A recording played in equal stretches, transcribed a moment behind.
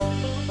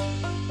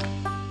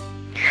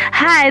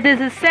Hi, this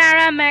is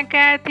Sarah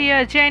McCarthy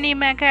or Jenny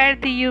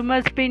McCarthy. You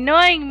must be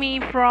knowing me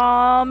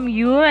from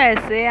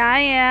USA. I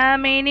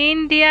am in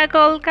India,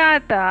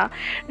 Kolkata.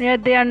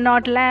 They are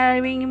not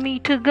allowing me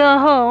to go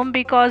home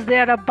because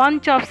there are a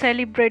bunch of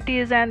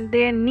celebrities and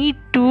they need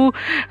to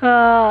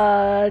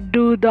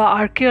do the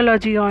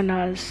archaeology on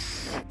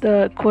us,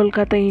 the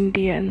Kolkata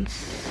Indians.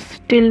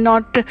 Still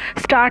not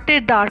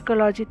started the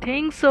archaeology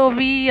thing, so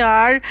we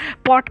are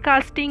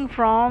podcasting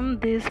from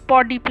these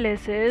poddy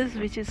places,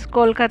 which is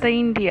Kolkata,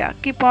 India.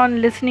 Keep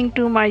on listening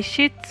to my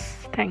shits.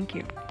 Thank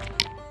you.